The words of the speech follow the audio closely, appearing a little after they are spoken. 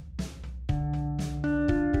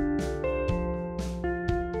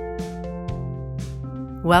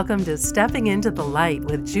Welcome to Stepping into the Light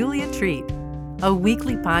with Julia Treat, a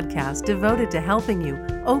weekly podcast devoted to helping you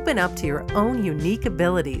open up to your own unique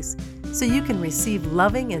abilities so you can receive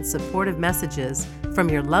loving and supportive messages from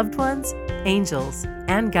your loved ones, angels,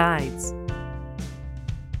 and guides.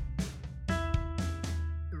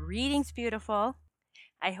 Greetings, beautiful.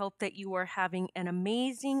 I hope that you are having an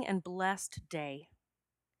amazing and blessed day.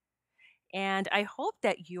 And I hope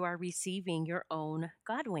that you are receiving your own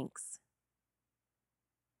God winks.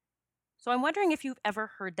 So I'm wondering if you've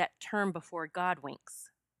ever heard that term before, God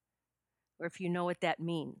winks, or if you know what that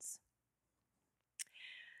means.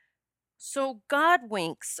 So God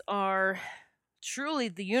winks are truly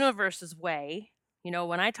the universe's way. You know,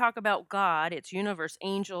 when I talk about God, it's universe,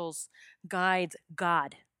 angels, guides,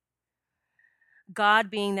 God.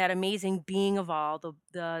 God being that amazing being of all,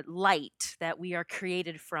 the light that we are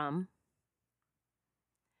created from.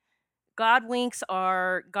 God winks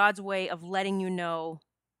are God's way of letting you know,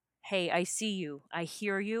 hey, I see you, I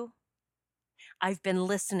hear you, I've been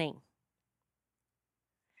listening.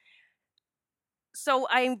 So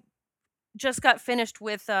I just got finished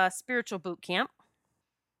with Spiritual Boot Camp.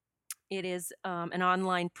 It is an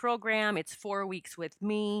online program. It's 4 weeks with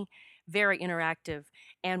me, very interactive.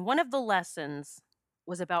 And one of the lessons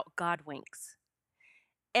was about God winks.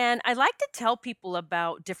 And I like to tell people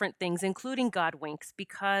about different things, including God winks,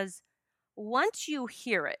 because once you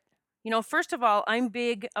hear it, first of all, I'm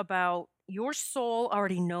big about your soul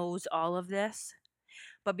already knows all of this,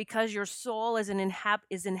 but because your soul is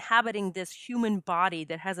inhabiting this human body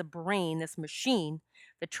that has a brain, this machine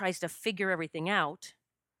that tries to figure everything out,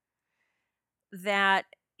 that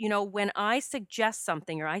when I suggest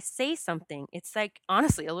something or I say something, it's like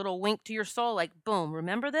honestly a little wink to your soul, like boom,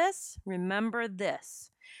 remember this? Remember this.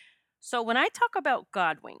 So when I talk about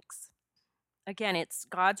God winks, again, it's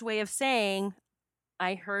God's way of saying,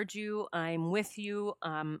 I heard you. I'm with you.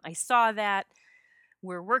 I saw that.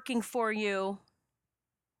 We're working for you,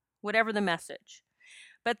 whatever the message.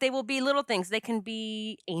 But they will be little things. They can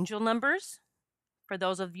be angel numbers. For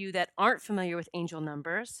those of you that aren't familiar with angel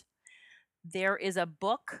numbers, there is a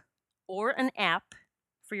book or an app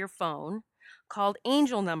for your phone called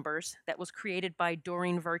Angel Numbers that was created by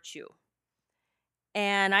Doreen Virtue.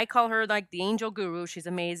 And I call her like the angel guru. She's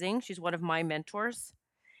amazing. She's one of my mentors.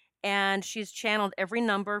 And she's channeled every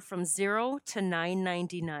number from 0 to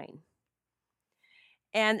 999.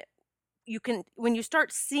 And when you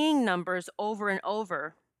start seeing numbers over and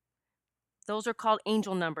over, those are called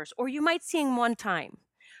angel numbers, or you might see them one time.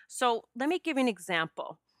 So let me give you an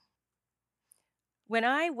example. When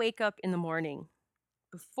I wake up in the morning,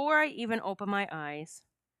 before I even open my eyes,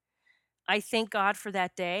 I thank God for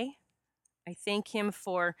that day. I thank Him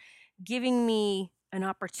for giving me an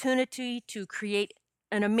opportunity to create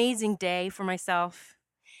an amazing day for myself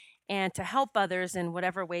and to help others in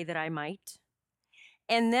whatever way that I might.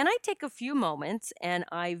 And then I take a few moments and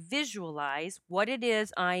I visualize what it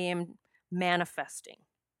is I am manifesting.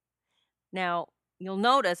 Now, you'll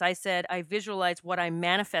notice I said I visualize what I'm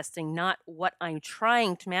manifesting, not what I'm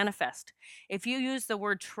trying to manifest. If you use the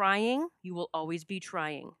word trying, you will always be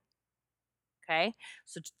trying. Okay?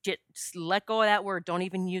 So just let go of that word. Don't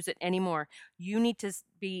even use it anymore. You need to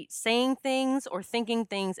be saying things or thinking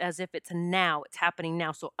things as if it's now, it's happening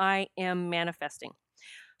now. So I am manifesting.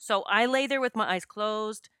 So I lay there with my eyes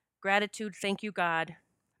closed. Gratitude, thank you, God.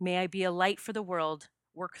 May I be a light for the world.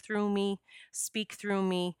 Work through me, speak through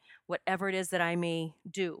me, whatever it is that I may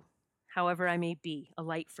do, however I may be, a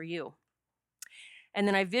light for you. And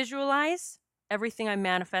then I visualize everything I'm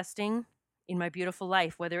manifesting in my beautiful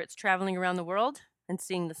life, whether it's traveling around the world and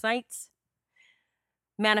seeing the sights,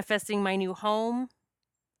 manifesting my new home,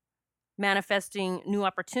 manifesting new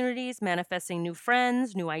opportunities, manifesting new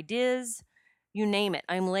friends, new ideas, you name it.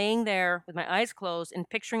 I'm laying there with my eyes closed and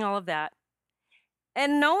picturing all of that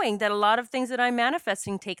and knowing that a lot of things that I'm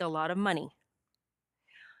manifesting take a lot of money.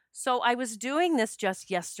 So I was doing this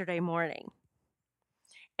just yesterday morning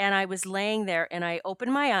and I was laying there and I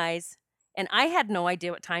opened my eyes and I had no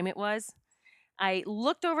idea what time it was. I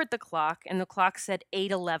looked over at the clock and the clock said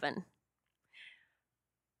 8:11.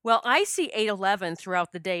 Well, I see 8:11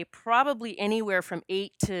 throughout the day, probably anywhere from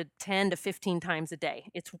 8 to 10 to 15 times a day.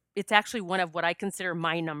 It's actually one of what I consider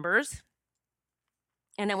my numbers.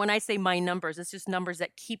 And then when I say my numbers, it's just numbers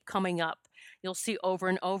that keep coming up. You'll see over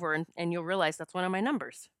and over, and you'll realize that's one of my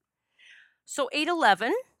numbers. So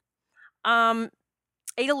 8:11, um,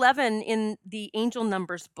 8:11 in the Angel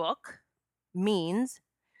Numbers book means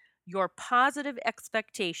your positive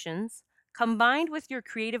expectations combined with your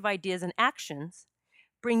creative ideas and actions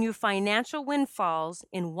bring you financial windfalls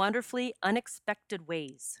in wonderfully unexpected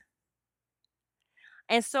ways.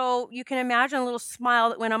 And so you can imagine a little smile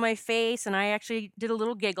that went on my face, and I actually did a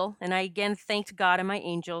little giggle, and I again thanked God and my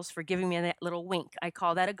angels for giving me that little wink. I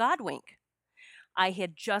call that a God wink. I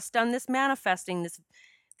had just done this manifesting,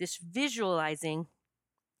 this visualizing,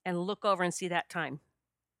 and look over and see that time.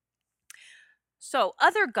 So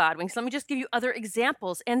other God winks, let me just give you other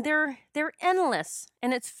examples, and they're endless.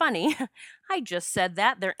 And it's funny. I just said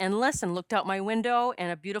that they're endless and looked out my window,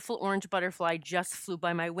 and a beautiful orange butterfly just flew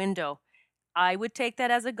by my window. I would take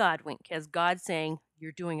that as a God wink, as God saying,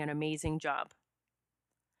 "You're doing an amazing job."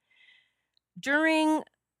 During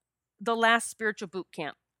the last spiritual boot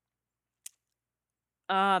camp,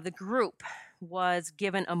 the group was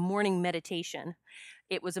given a morning meditation.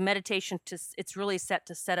 It was a meditation it's really set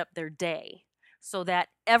to set up their day so that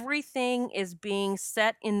everything is being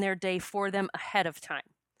set in their day for them ahead of time.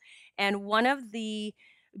 And one of the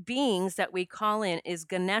beings that we call in is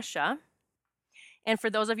Ganesha. And for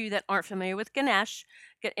those of you that aren't familiar with Ganesh,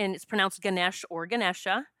 and it's pronounced Ganesh or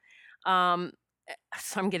Ganesha, um,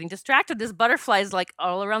 so I'm getting distracted. This butterfly is like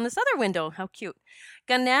all around this other window. How cute.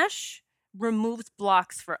 Ganesh removes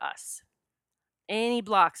blocks for us. Any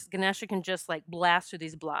blocks, Ganesha can just like blast through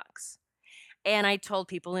these blocks. And I told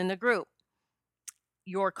people in the group,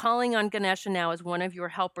 you're calling on Ganesha now as one of your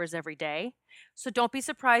helpers every day. So don't be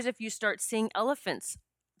surprised if you start seeing elephants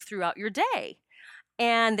throughout your day.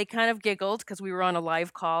 And they kind of giggled because we were on a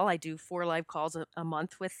live call. I do 4 live calls a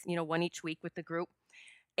month with, one each week with the group.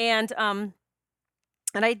 And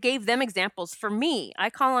I gave them examples. For me, I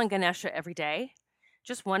call on Ganesha every day,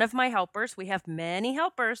 just one of my helpers. We have many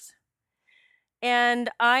helpers. And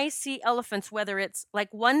I see elephants, whether it's like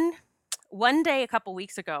one day a couple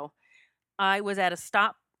weeks ago, I was at a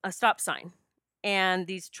stop sign. And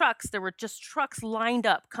these trucks, there were just trucks lined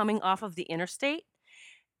up coming off of the interstate.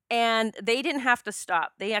 And they didn't have to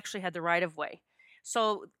stop. They actually had the right of way.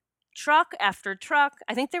 So truck after truck,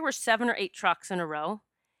 I think there were 7 or 8 trucks in a row.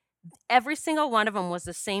 Every single one of them was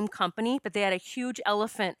the same company, but they had a huge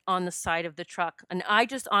elephant on the side of the truck. And I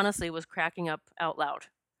just honestly was cracking up out loud.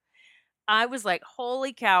 I was like,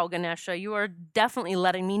 holy cow, Ganesha, you are definitely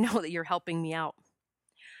letting me know that you're helping me out.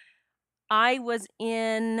 I was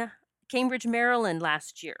in Cambridge, Maryland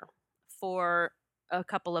last year for a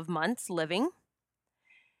couple of months living.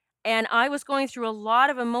 And I was going through a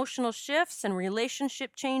lot of emotional shifts and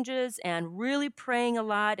relationship changes and really praying a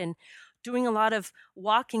lot and doing a lot of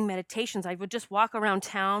walking meditations. I would just walk around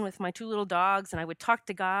town with my 2 little dogs, and I would talk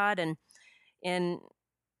to God and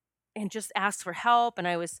just ask for help. And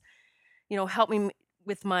I was, help me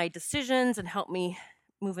with my decisions and help me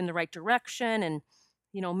move in the right direction and,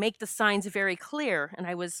 make the signs very clear. And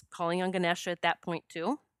I was calling on Ganesha at that point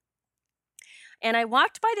too. And I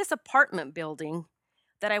walked by this apartment building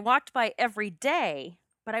that I walked by every day,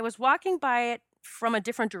 but I was walking by it from a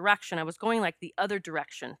different direction. I was going like the other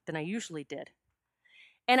direction than I usually did.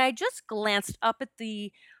 And I just glanced up at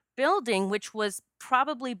the building, which was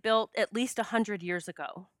probably built at least 100 years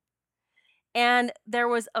ago. And there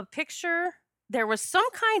was a picture, there was some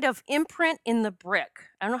kind of imprint in the brick.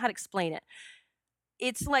 I don't know how to explain it.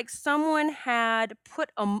 It's like someone had put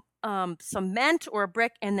cement or a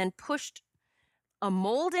brick and then pushed a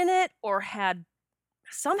mold in it or had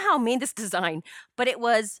somehow made this design, but it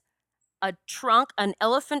was a trunk, an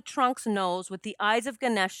elephant trunk's nose with the eyes of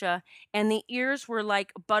Ganesha, and the ears were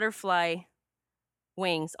like butterfly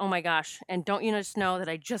wings. Oh my gosh. And don't you just know that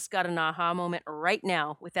I just got an aha moment right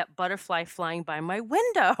now with that butterfly flying by my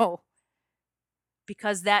window?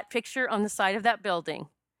 Because that picture on the side of that building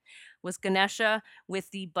was Ganesha with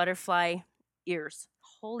the butterfly ears.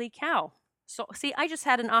 Holy cow. So, see, I just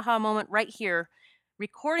had an aha moment right here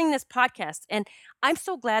recording this podcast. And I'm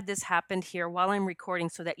so glad this happened here while I'm recording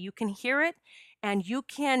so that you can hear it and you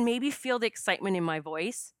can maybe feel the excitement in my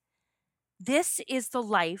voice. This is the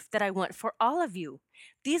life that I want for all of you.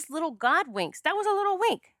 These little God winks, that was a little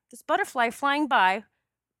wink. This butterfly flying by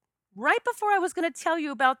right before I was going to tell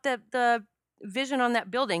you about the vision on that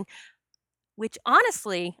building, which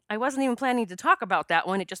honestly, I wasn't even planning to talk about that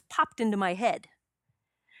one. It just popped into my head.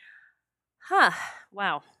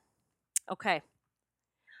 Wow. Okay.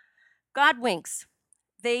 God winks.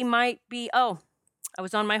 They might be, I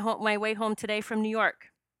was on my way home today from New York.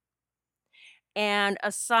 And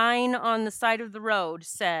a sign on the side of the road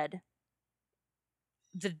said,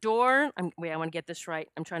 the door, I want to get this right.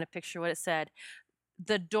 I'm trying to picture what it said.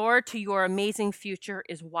 The door to your amazing future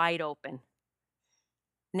is wide open.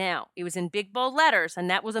 Now, it was in big bold letters, and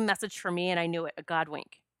that was a message for me, and I knew it, a God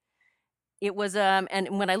wink. It was, and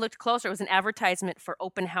when I looked closer, it was an advertisement for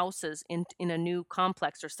open houses in a new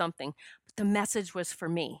complex or something. But the message was for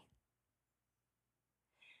me.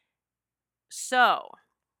 So,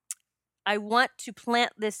 I want to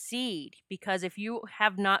plant this seed because if you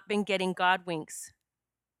have not been getting God winks,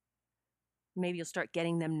 maybe you'll start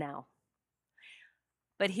getting them now.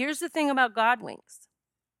 But here's the thing about God winks.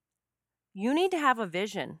 You need to have a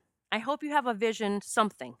vision. I hope you have a vision,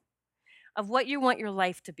 something, of what you want your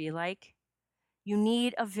life to be like. You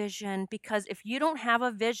need a vision because if you don't have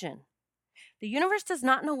a vision, the universe does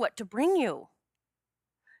not know what to bring you.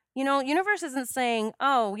 Universe isn't saying,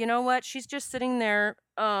 oh, you know what? She's just sitting there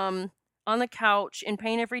on the couch in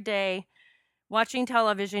pain every day, watching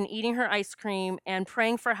television, eating her ice cream, and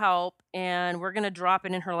praying for help, and we're going to drop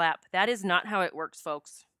it in her lap. That is not how it works,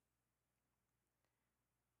 folks.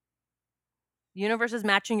 The universe is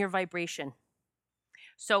matching your vibration.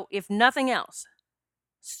 So if nothing else,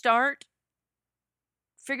 start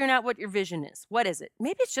figuring out what your vision is. What is it?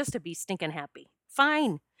 Maybe it's just to be stinking happy.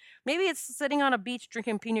 Fine. Maybe it's sitting on a beach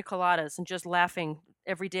drinking pina coladas and just laughing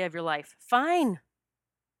every day of your life. Fine.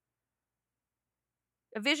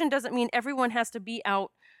 A vision doesn't mean everyone has to be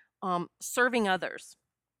out serving others.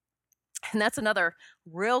 And that's another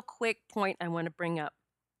real quick point I want to bring up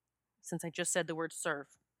since I just said the word serve.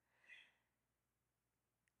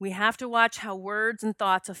 We have to watch how words and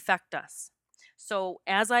thoughts affect us. So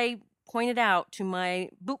as I pointed out to my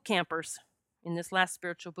boot campers in this last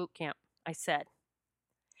spiritual boot camp, I said,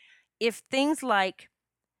 if things like,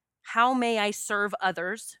 how may I serve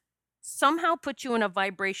others, somehow put you in a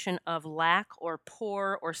vibration of lack or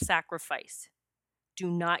poor or sacrifice, do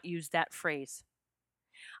not use that phrase.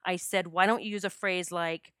 I said, why don't you use a phrase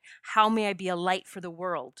like, how may I be a light for the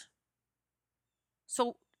world?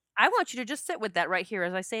 So I want you to just sit with that right here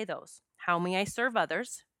as I say those. How may I serve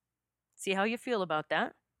others? See how you feel about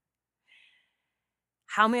that.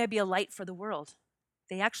 How may I be a light for the world?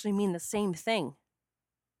 They actually mean the same thing.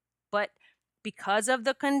 But because of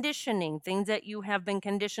the conditioning, things that you have been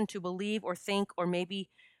conditioned to believe or think, or maybe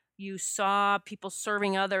you saw people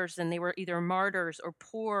serving others and they were either martyrs or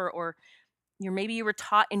poor, or maybe you were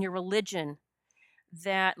taught in your religion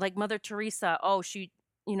that, like Mother Teresa,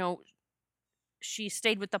 she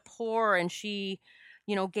stayed with the poor and she,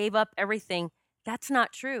 gave up everything. That's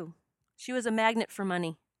not true. She was a magnet for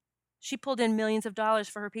money. She pulled in millions of dollars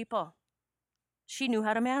for her people. She knew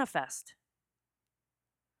how to manifest.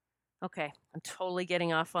 Okay, I'm totally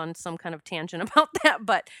getting off on some kind of tangent about that,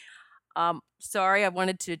 but sorry, I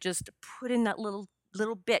wanted to just put in that little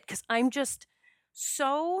bit because I'm just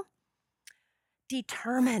so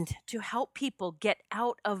determined to help people get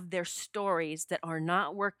out of their stories that are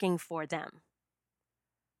not working for them.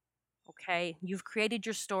 Okay, you've created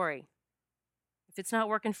your story. If it's not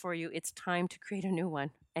working for you, it's time to create a new one,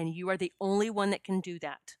 and you are the only one that can do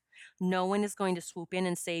that. No one is going to swoop in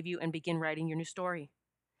and save you and begin writing your new story.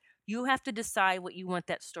 You have to decide what you want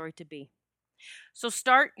that story to be. So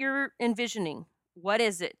start your envisioning. What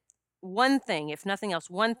is it? One thing, if nothing else,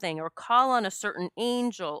 one thing, or call on a certain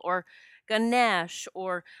angel or Ganesh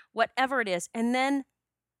or whatever it is, and then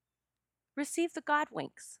receive the God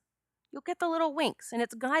winks. You'll get the little winks, and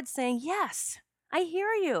it's God saying, yes, I hear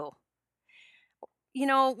you.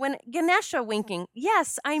 When Ganesha winking,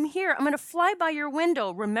 yes, I'm here. I'm going to fly by your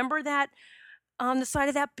window. Remember that on the side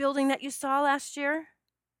of that building that you saw last year?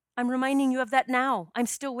 I'm reminding you of that now. I'm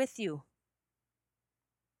still with you.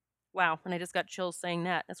 Wow, and I just got chills saying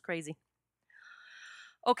that. That's crazy.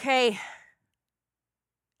 Okay.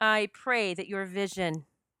 I pray that your vision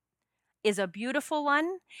is a beautiful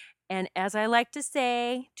one. And as I like to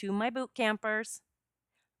say to my boot campers,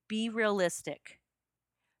 be realistic.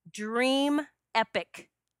 Dream epic.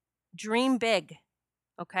 Dream big.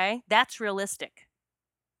 Okay? That's realistic.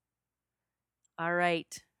 All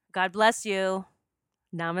right. God bless you.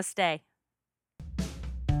 Namaste.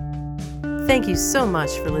 Thank you so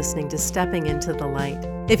much for listening to Stepping into the Light.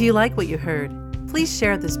 If you like what you heard, please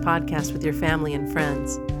share this podcast with your family and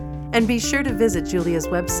friends. And be sure to visit Julia's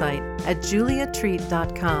website at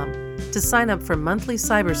juliatreat.com to sign up for monthly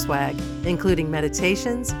cyber swag, including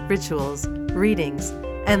meditations, rituals, readings,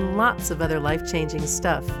 and lots of other life-changing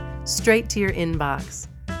stuff straight to your inbox.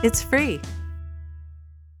 It's free.